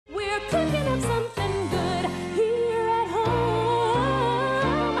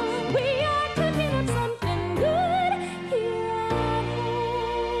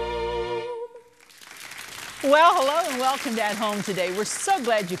Well, hello and welcome to At Home today. We're so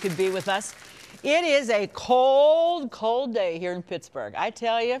glad you could be with us. It is a cold, cold day here in Pittsburgh. I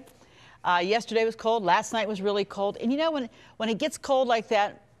tell you, yesterday was cold, last night was really cold. And you know, when it gets cold like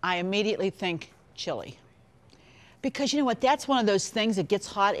that, I immediately think chili. Because you know what, that's one of those things that gets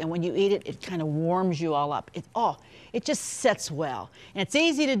hot, and when you eat it, it kind of warms you all up. It just sets well. And it's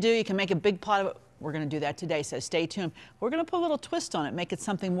easy to do. You can make a big pot of it. We're going to do that today, so stay tuned. We're going to put a little twist on it, make it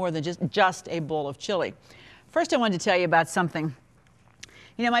something more than just a bowl of chili. First, I wanted to tell you about something.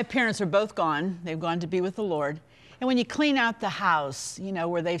 You know, my parents are both gone. They've gone to be with the Lord. And when you clean out the house, you know,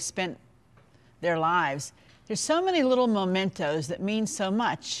 where they've spent their lives, there's so many little mementos that mean so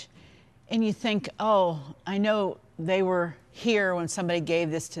much. And you think, oh, I know they were here when somebody gave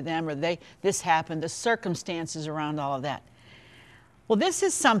this to them, or this happened, the circumstances around all of that. Well, this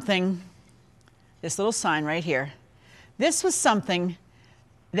is something. This little sign right here. This was something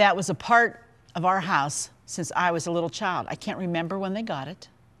that was a part of our house since I was a little child. I can't remember when they got it.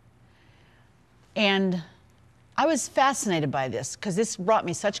 And I was fascinated by this because this brought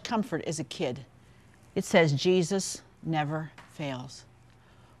me such comfort as a kid. It says, Jesus never fails.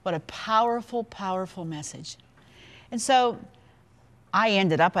 What a powerful, powerful message. And so I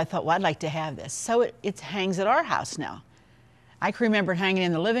thought, well, I'd like to have this. So it hangs at our house now. I can remember hanging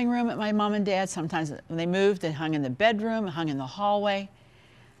in the living room at my mom and dad. Sometimes when they moved, it hung in the bedroom, it hung in the hallway.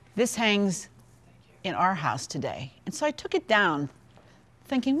 This hangs in our house today. And so I took it down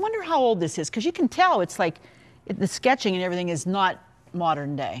thinking, wonder how old this is, because you can tell it's like the sketching and everything is not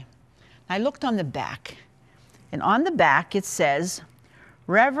modern day. I looked on the back, and on the back it says,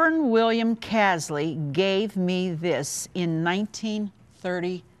 Reverend William Casley gave me this in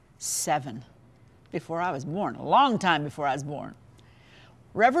 1937. Before I was born, a long time before I was born.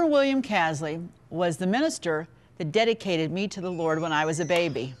 Reverend William Casley was the minister that dedicated me to the Lord when I was a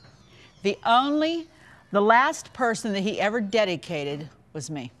baby. The last person that he ever dedicated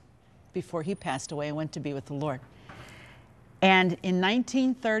was me before he passed away and went to be with the Lord. And in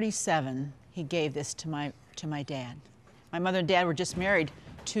 1937, he gave this to my dad. My mother and dad were just married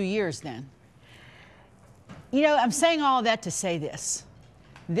 2 years then. You know, I'm saying all of that to say this.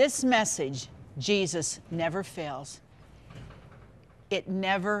 This message, Jesus never fails. It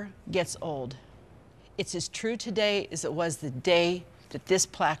never gets old. It's as true today as it was the day that this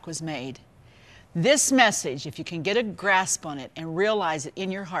plaque was made. This message, if you can get a grasp on it and realize it in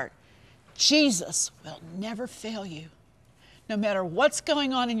your heart, Jesus will never fail you, no matter what's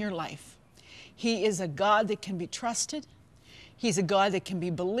going on in your life. He is a God that can be trusted. He's a God that can be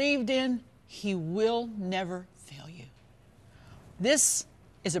believed in. He will never fail you. This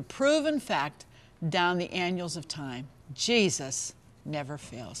is a proven fact down the annals of time. Jesus never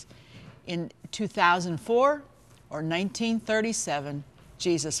fails. In 2004 or 1937,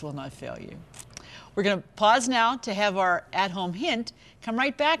 Jesus will not fail you. We're going to pause now to have our at-home hint. Come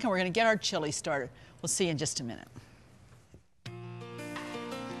right back and we're going to get our chili started. We'll see you in just a minute.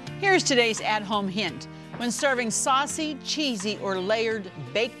 Here's today's at-home hint. When serving saucy, cheesy, or layered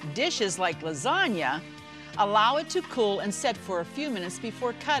baked dishes like lasagna, allow it to cool and set for a few minutes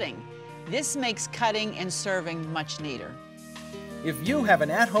before cutting. This makes cutting and serving much neater. If you have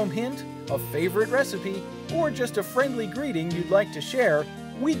an at-home hint, a favorite recipe, or just a friendly greeting you'd like to share,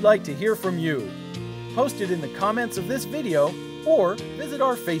 we'd like to hear from you. Post it in the comments of this video or visit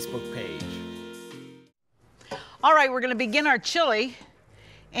our Facebook page. All right, we're going to begin our chili.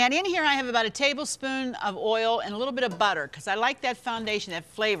 And in here I have about a tablespoon of oil and a little bit of butter because I like that foundation, that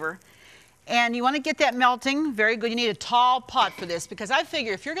flavor. And you want to get that melting, very good. You need a tall pot for this because I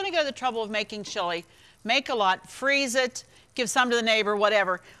figure if you're going to go to the trouble of making chili, make a lot, freeze it, give some to the neighbor,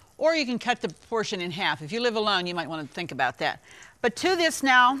 whatever. Or you can cut the portion in half. If you live alone, you might want to think about that. But to this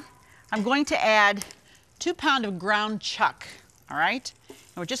now, I'm going to add 2 pounds of ground chuck, all right?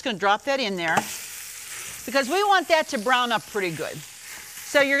 And we're just going to drop that in there because we want that to brown up pretty good.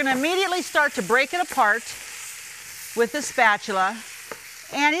 So you're going to immediately start to break it apart with the spatula.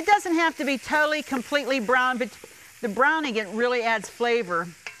 And it doesn't have to be totally, completely brown, but the browning, it really adds flavor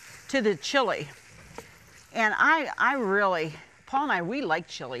to the chili. And I really, Paul and I, we like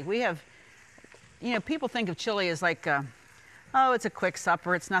chili. We have, you know, people think of chili as like, oh, it's a quick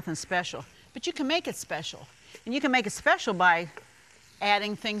supper, it's nothing special. But you can make it special. And you can make it special by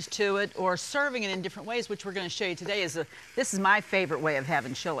adding things to it or serving it in different ways, which we're going to show you today. This is my favorite way of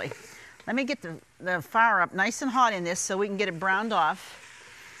having chili. Let me get the fire up nice and hot in this so we can get it browned off.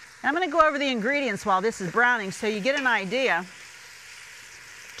 And I'm going to go over the ingredients while this is browning so you get an idea.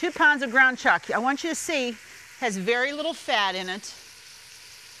 2 pounds of ground chuck. I want you to see it has very little fat in it.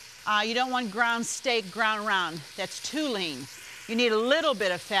 You don't want ground steak ground round. That's too lean. You need a little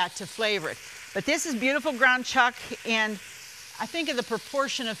bit of fat to flavor it. But this is beautiful ground chuck, and I think of the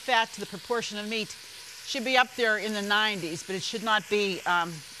proportion of fat to the proportion of meat should be up there in the 90s, but it should not be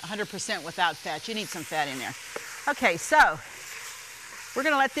 100% without fat. You need some fat in there. Okay, so we're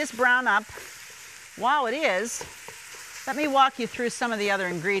going to let this brown up. While it is, let me walk you through some of the other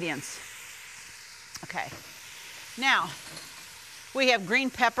ingredients. Okay, now we have green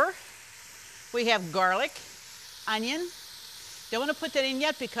pepper, we have garlic, onion. Don't want to put that in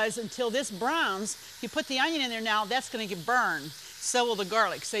yet because until this browns, if you put the onion in there now, that's going to get burned. So will the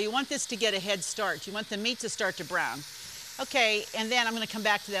garlic. So you want this to get a head start. You want the meat to start to brown. Okay, and then I'm going to come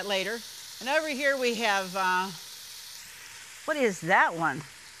back to that later. And over here we have, what is that one?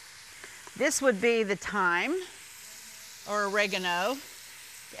 This would be the thyme, or oregano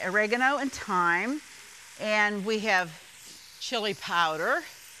and thyme. And we have chili powder.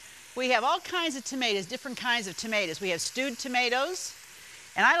 We have all kinds of tomatoes, different kinds of tomatoes. We have stewed tomatoes,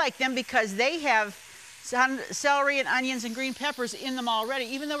 and I like them because they have celery and onions and green peppers in them already,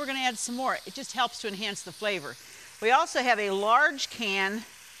 even though we're going to add some more. It just helps to enhance the flavor. We also have a large can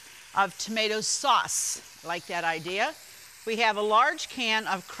of tomato sauce. I like that idea. We have a large can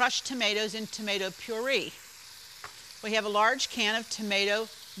of crushed tomatoes in tomato puree. We have a large can of tomato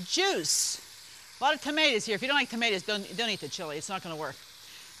juice. A lot of tomatoes here. If you don't like tomatoes, don't eat the chili. It's not going to work.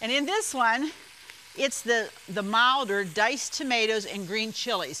 And in this one, it's the milder diced tomatoes and green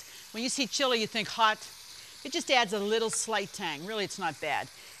chilies. When you see chili, you think hot. It just adds a little slight tang. Really, it's not bad.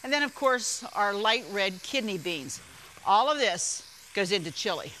 And then, of course, our light red kidney beans. All of this goes into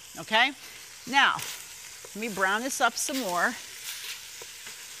chili, okay? Now, let me brown this up some more.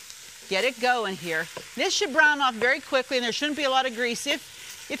 Get it going here. This should brown off very quickly, and there shouldn't be a lot of grease.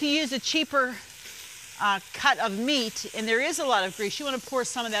 If you use a cheaper cut of meat, and there is a lot of grease, you want to pour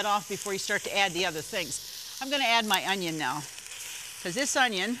some of that off before you start to add the other things. I'm going to add my onion now, because this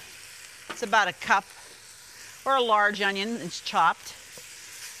onion, it's about a cup, or a large onion, it's chopped.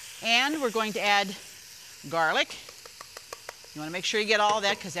 And we're going to add garlic. You want to make sure you get all of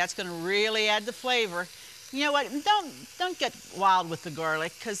that, because that's going to really add the flavor. You know what, don't get wild with the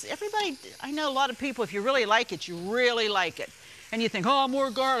garlic, because everybody, I know a lot of people, if you really like it, you really like it. And you think, oh,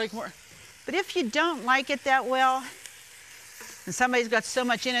 more garlic, more. But if you don't like it that well, and somebody's got so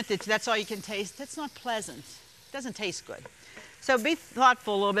much in it that that's all you can taste, that's not pleasant. It doesn't taste good. So be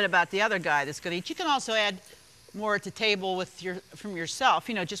thoughtful a little bit about the other guy that's going to eat. You can also add more at the table with from yourself,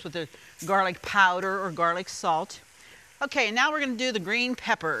 you know, just with the garlic powder or garlic salt. Okay, now we're going to do the green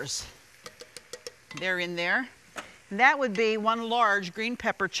peppers. They're in there. And that would be one large green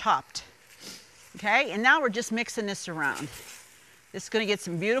pepper chopped. Okay, and now we're just mixing this around. This is going to get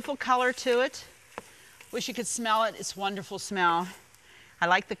some beautiful color to it. Wish you could smell it. It's a wonderful smell. I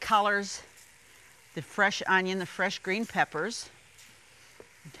like the colors, the fresh onion, the fresh green peppers.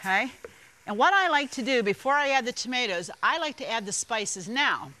 Okay, and what I like to do before I add the tomatoes, I like to add the spices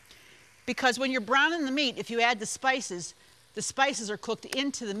now. Because when you're browning the meat, if you add the spices are cooked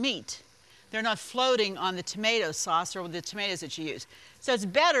into the meat. They're not floating on the tomato sauce or with the tomatoes that you use. So it's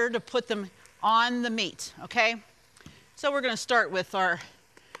better to put them on the meat, okay? So we're going to start with our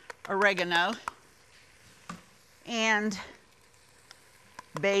oregano and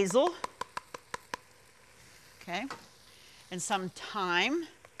basil, okay, and some thyme.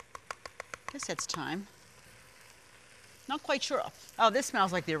 I guess that's thyme. Not quite sure. Oh, this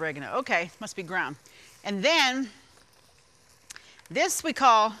smells like the oregano. Okay, must be ground. And then this we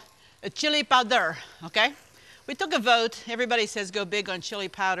call a chili powder, okay? We took a vote. Everybody says go big on chili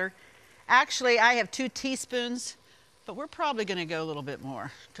powder. Actually, I have 2 teaspoons. But we're probably going to go a little bit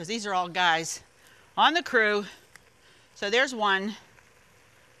more because these are all guys on the crew. So there's 1,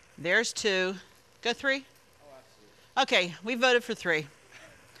 there's 2, go 3? Oh, absolutely. Okay, we voted for 3.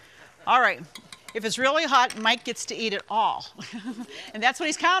 All right, if it's really hot, Mike gets to eat it all. And that's what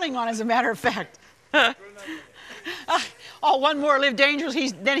he's counting on, as a matter of fact. Oh, 1 more, live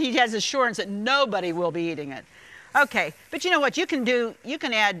dangerous. Then he has assurance that nobody will be eating it. Okay, but you know what you can do? You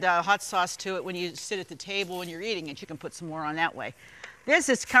can add hot sauce to it when you sit at the table when you're eating it. You can put some more on that way. This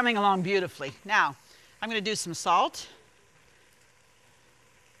is coming along beautifully. Now, I'm going to do some salt.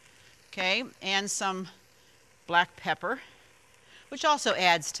 Okay, and some black pepper, which also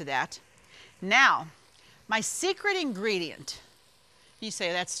adds to that. Now, my secret ingredient. You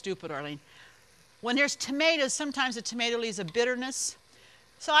say, that's stupid, Arlene. When there's tomatoes, sometimes the tomato leaves a bitterness.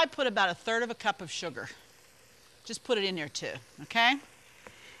 So I put about 1/3 cup of sugar. Just put it in there too, okay?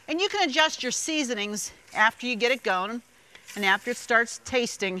 And you can adjust your seasonings after you get it going and after it starts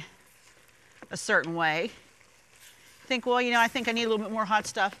tasting a certain way. Think, well, you know, I think I need a little bit more hot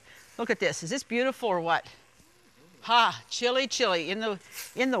stuff. Look at this. Is this beautiful or what? Ha, chili,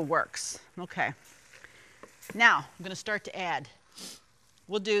 in the works, Okay. Now, I'm going to start to add.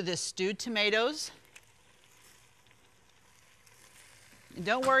 We'll do the stewed tomatoes. And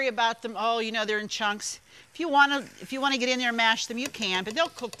don't worry about them. Oh, you know, they're in chunks. If you want to get in there and mash them, you can, but they'll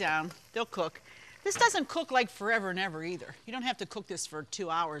cook down. They'll cook. This doesn't cook like forever and ever either. You don't have to cook this for 2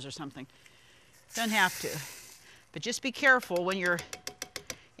 hours or something. Don't have to. But just be careful when you're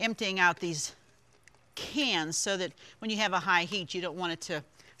emptying out these cans so that when you have a high heat, you don't want it to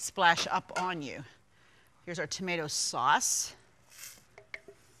splash up on you. Here's our tomato sauce.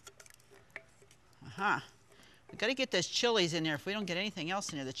 We've got to get those chilies in there. If we don't get anything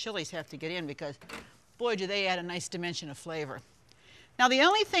else in there, the chilies have to get in because, boy, do they add a nice dimension of flavor. Now, the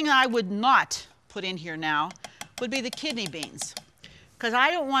only thing I would not put in here now would be the kidney beans because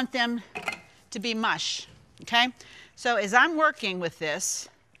I don't want them to be mush, okay? So as I'm working with this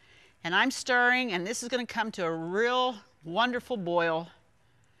and I'm stirring, and this is going to come to a real wonderful boil,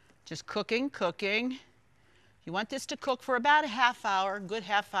 just cooking, cooking. You want this to cook for about a half hour, good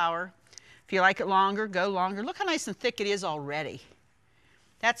half hour. If you like it longer, go longer. Look how nice and thick it is already.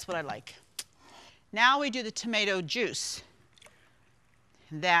 That's what I like. Now we do the tomato juice.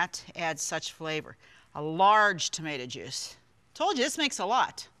 That adds such flavor. A large tomato juice. Told you, this makes a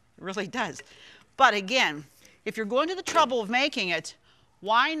lot. It really does. But again, if you're going to the trouble of making it,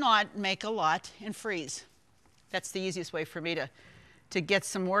 why not make a lot and freeze? That's the easiest way for me to get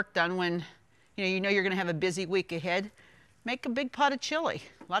some work done when you know you're going to have a busy week ahead. Make a big pot of chili.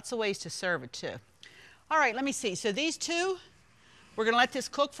 Lots of ways to serve it too. All right, let me see. So these two, we're going to let this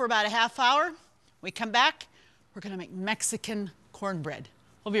cook for about a half hour. We come back, we're going to make Mexican cornbread.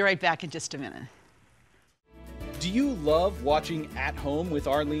 We'll be right back in just a minute. Do you love watching At Home with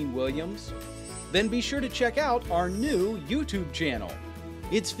Arlene Williams? Then be sure to check out our new YouTube channel.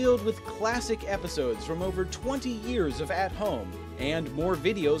 It's filled with classic episodes from over 20 years of At Home, and more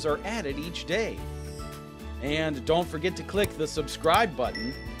videos are added each day. And don't forget to click the subscribe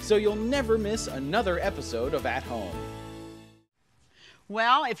button so you'll never miss another episode of At Home.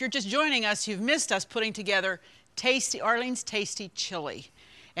 Well, if you're just joining us, you've missed us putting together Arlene's Tasty Chili.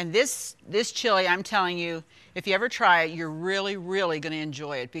 And this chili, I'm telling you, if you ever try it, you're really, really going to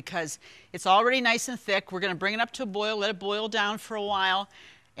enjoy it because it's already nice and thick. We're going to bring it up to a boil, let it boil down for a while.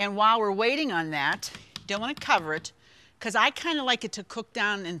 And while we're waiting on that, you don't want to cover it because I kind of like it to cook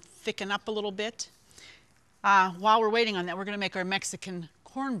down and thicken up a little bit. While we're waiting on that, we're going to make our Mexican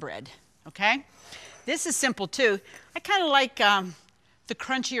cornbread, okay? This is simple too. I kind of like the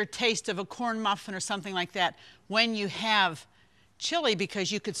crunchier taste of a corn muffin or something like that when you have chili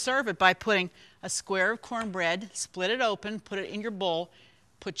because you could serve it by putting a square of cornbread, split it open, put it in your bowl,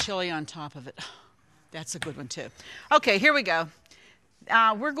 put chili on top of it. That's a good one too. Okay, here we go.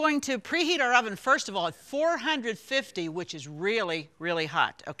 We're going to preheat our oven first of all at 450, which is really, really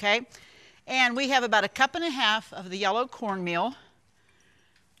hot, okay? And we have about 1.5 cups of the yellow cornmeal.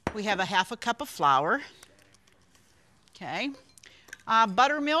 We have a 1/2 cup of flour. Okay.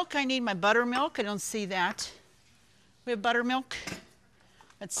 Buttermilk, I need my buttermilk. I don't see that. We have buttermilk.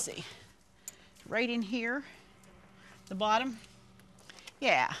 Let's see. Right in here, the bottom.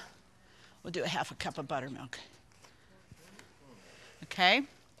 Yeah. We'll do a 1/2 cup of buttermilk. Okay.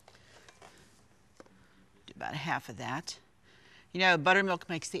 Do about 1/2 of that. You know, buttermilk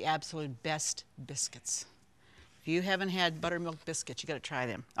makes the absolute best biscuits. If you haven't had buttermilk biscuits, you got to try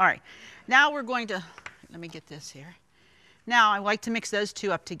them. All right, now we're going to, let me get this here. Now I like to mix those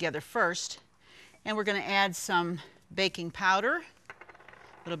two up together first, and we're going to add some baking powder,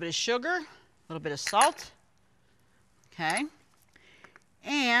 a little bit of sugar, a little bit of salt, okay,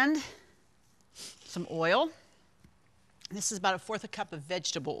 and some oil. This is about 1/4 cup of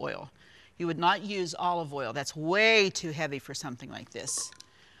vegetable oil. You would not use olive oil. That's way too heavy for something like this.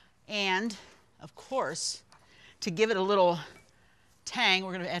 And, of course, to give it a little tang,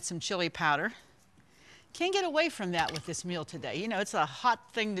 we're going to add some chili powder. Can't get away from that with this meal today. You know, it's a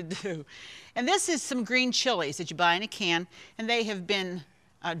hot thing to do. And this is some green chilies that you buy in a can, and they have been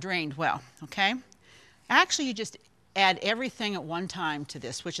drained well, okay? Actually, you just add everything at one time to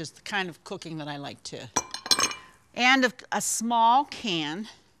this, which is the kind of cooking that I like to. And a small can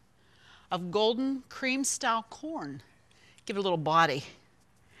of golden cream style corn. Give it a little body.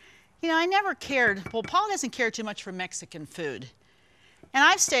 You know, I never cared, well, Paul doesn't care too much for Mexican food. And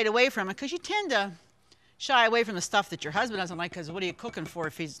I've stayed away from it because you tend to shy away from the stuff that your husband doesn't like because what are you cooking for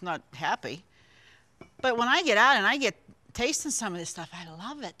if he's not happy? But when I get out and I get tasting some of this stuff, I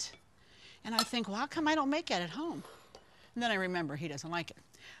love it. And I think, well, how come I don't make it at home? And then I remember he doesn't like it.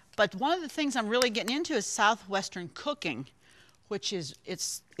 But one of the things I'm really getting into is Southwestern cooking, which is,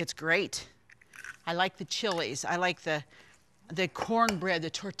 it's great. I like the chilies. I like the the cornbread, the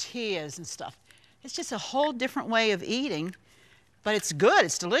tortillas and stuff. It's just a whole different way of eating, but it's good,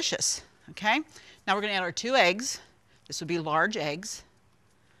 it's delicious, okay? Now we're gonna add our 2 eggs. This would be large eggs.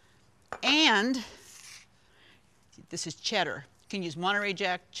 And this is cheddar. You can use Monterey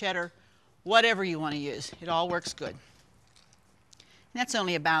Jack, cheddar, whatever you wanna use. It all works good. And that's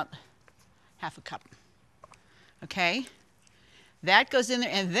only about half a cup, okay? That goes in there,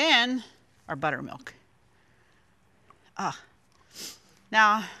 and then our buttermilk.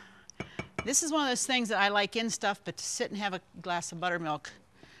 Now, this is one of those things that I like in stuff, but to sit and have a glass of buttermilk,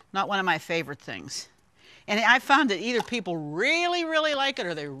 not one of my favorite things. And I found that either people really, really like it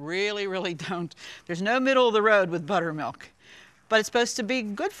or they really, really don't. There's no middle of the road with buttermilk. But it's supposed to be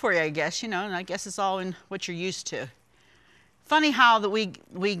good for you, I guess, you know, and I guess it's all in what you're used to. Funny how that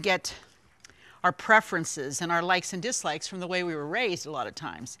we get our preferences and our likes and dislikes from the way we were raised a lot of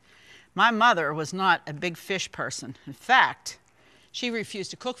times. My mother was not a big fish person. In fact, she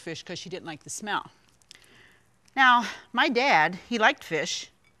refused to cook fish because she didn't like the smell. Now, my dad, he liked fish,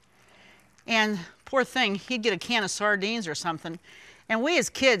 and poor thing, he'd get a can of sardines or something, and we as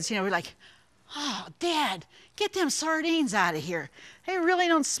kids, you know, we're like, oh, Dad, get them sardines out of here. They really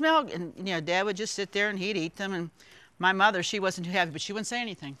don't smell. And, you know, Dad would just sit there and he'd eat them, and my mother, she wasn't too happy, but she wouldn't say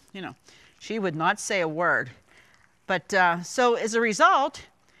anything, you know. She would not say a word. But so as a result,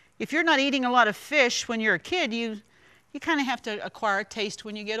 if you're not eating a lot of fish when you're a kid, you kind of have to acquire a taste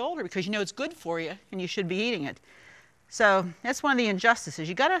when you get older because you know it's good for you and you should be eating it. So that's one of the injustices.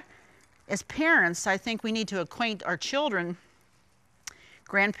 You gotta, as parents, I think we need to acquaint our children,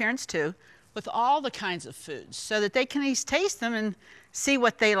 grandparents too, with all the kinds of foods so that they can at least taste them and see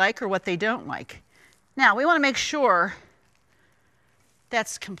what they like or what they don't like. Now, we want to make sure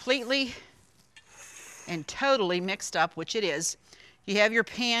that's completely and totally mixed up, which it is. You have your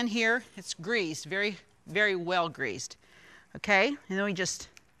pan here. It's greased, very, very well greased. Okay, and then we just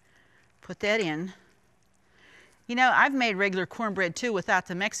put that in. You know, I've made regular cornbread too without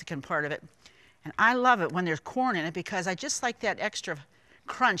the Mexican part of it. And I love it when there's corn in it because I just like that extra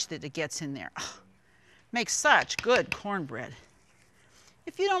crunch that it gets in there. Oh, makes such good cornbread.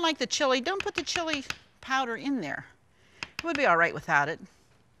 If you don't like the chili, don't put the chili powder in there. It would be all right without it.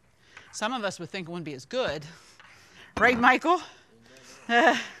 Some of us would think it wouldn't be as good. Right, Michael?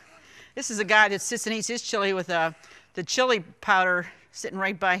 This is a guy that sits and eats his chili with the chili powder sitting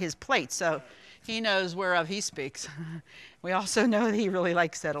right by his plate, so he knows whereof he speaks. We also know that he really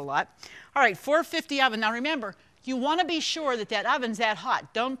likes that a lot. All right, 450 oven. Now remember, you want to be sure that that oven's that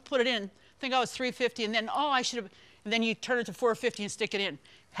hot. Don't put it in, think, oh, it's 350, and then, oh, I should have, and then you turn it to 450 and stick it in.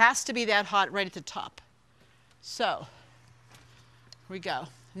 Has to be that hot right at the top. So, here we go.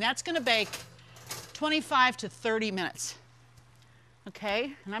 And that's going to bake 25 to 30 minutes.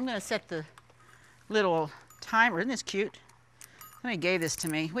 Okay, and I'm going to set the little timer. Isn't this cute? Somebody gave this to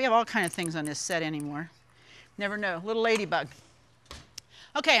me. We have all kinds of things on this set anymore. Never know. Little ladybug.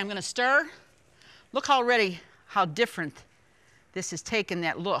 Okay, I'm going to stir. Look already how different this has taken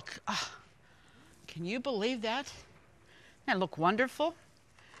that look. Oh, can you believe that? Doesn't that look wonderful?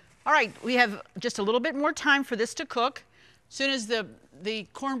 All right, we have just a little bit more time for this to cook. As soon as the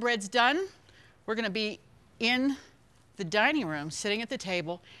cornbread's done, we're going to be in the dining room, sitting at the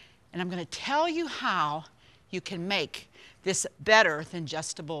table, and I'm going to tell you how you can make this better than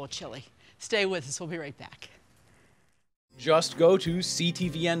just a bowl of chili. Stay with us. We'll be right back. Just go to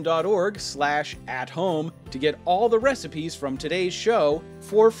ctvn.org/athome to get all the recipes from today's show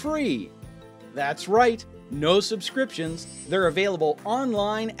for free. That's right, no subscriptions. They're available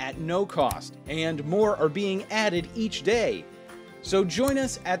online at no cost, and more are being added each day. So join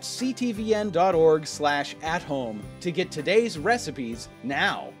us at ctvn.org/athome to get today's recipes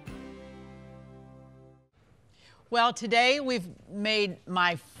now. Well, today we've made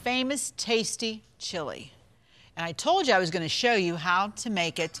my famous tasty chili. And I told you I was going to show you how to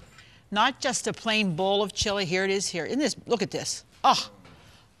make it, not just a plain bowl of chili. Here it is here. Isn't this, look at this.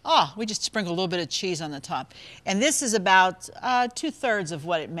 Oh, we just sprinkle a little bit of cheese on the top. And this is about 2/3 of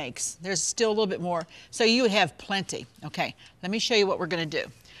what it makes. There's still a little bit more, so you would have plenty. Okay, let me show you what we're going to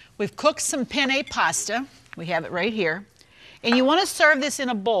do. We've cooked some penne pasta. We have it right here. And you want to serve this in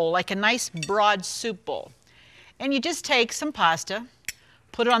a bowl, like a nice broad soup bowl. And you just take some pasta,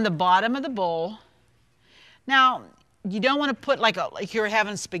 put it on the bottom of the bowl. Now, you don't want to put like you're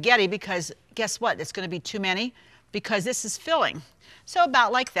having spaghetti because guess what? It's going to be too many because this is filling. So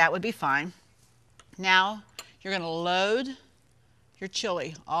about like that would be fine. Now, you're going to load your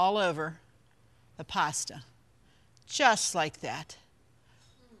chili all over the pasta, just like that.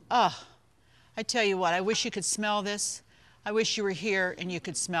 Oh, I tell you what, I wish you could smell this. I wish you were here and you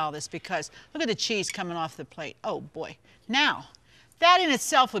could smell this, because look at the cheese coming off the plate. Oh boy. Now, that in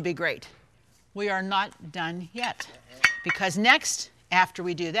itself would be great. We are not done yet, because next, after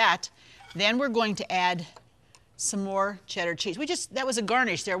we do that, then we're going to add some more cheddar cheese. That was a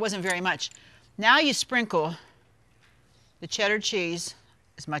garnish there, it wasn't very much. Now you sprinkle the cheddar cheese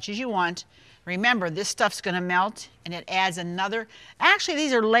as much as you want. Remember, this stuff's going to melt, and it adds another, actually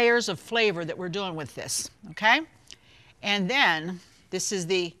these are layers of flavor that we're doing with this, okay? And then, this is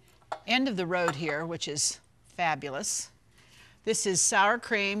the end of the road here, which is fabulous. This is sour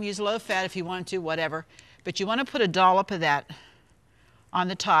cream. Use low fat if you want to, whatever. But you want to put a dollop of that on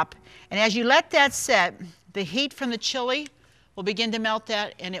the top. And as you let that set, the heat from the chili will begin to melt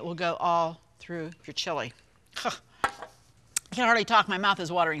that, and it will go all through your chili. I can hardly talk. My mouth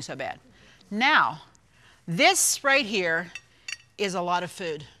is watering so bad. Now, this right here is a lot of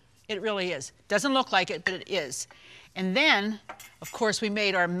food. It really is. Doesn't look like it, but it is. And then, of course, we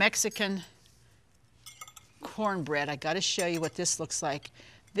made our Mexican cornbread. I got to show you what this looks like.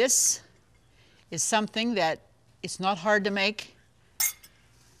 This is something that it's not hard to make,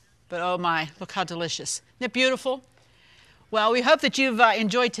 but oh my, look how delicious. Isn't it beautiful? Well, we hope that you've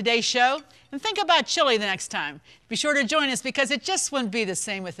enjoyed today's show, and think about chili the next time. Be sure to join us, because it just wouldn't be the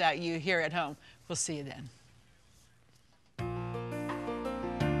same without you here at home. We'll see you then.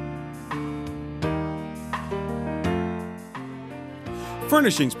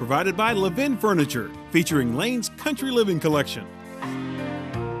 Furnishings provided by Levin Furniture, featuring Lane's Country Living Collection.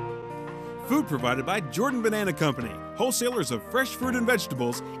 Food provided by Jordan Banana Company, wholesalers of fresh fruit and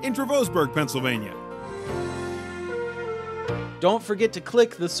vegetables in Trevosburg, Pennsylvania. Don't forget to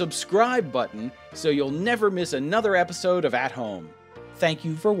click the subscribe button so you'll never miss another episode of At Home. Thank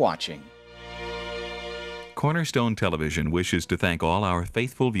you for watching. Cornerstone Television wishes to thank all our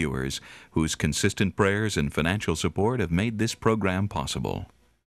faithful viewers whose consistent prayers and financial support have made this program possible.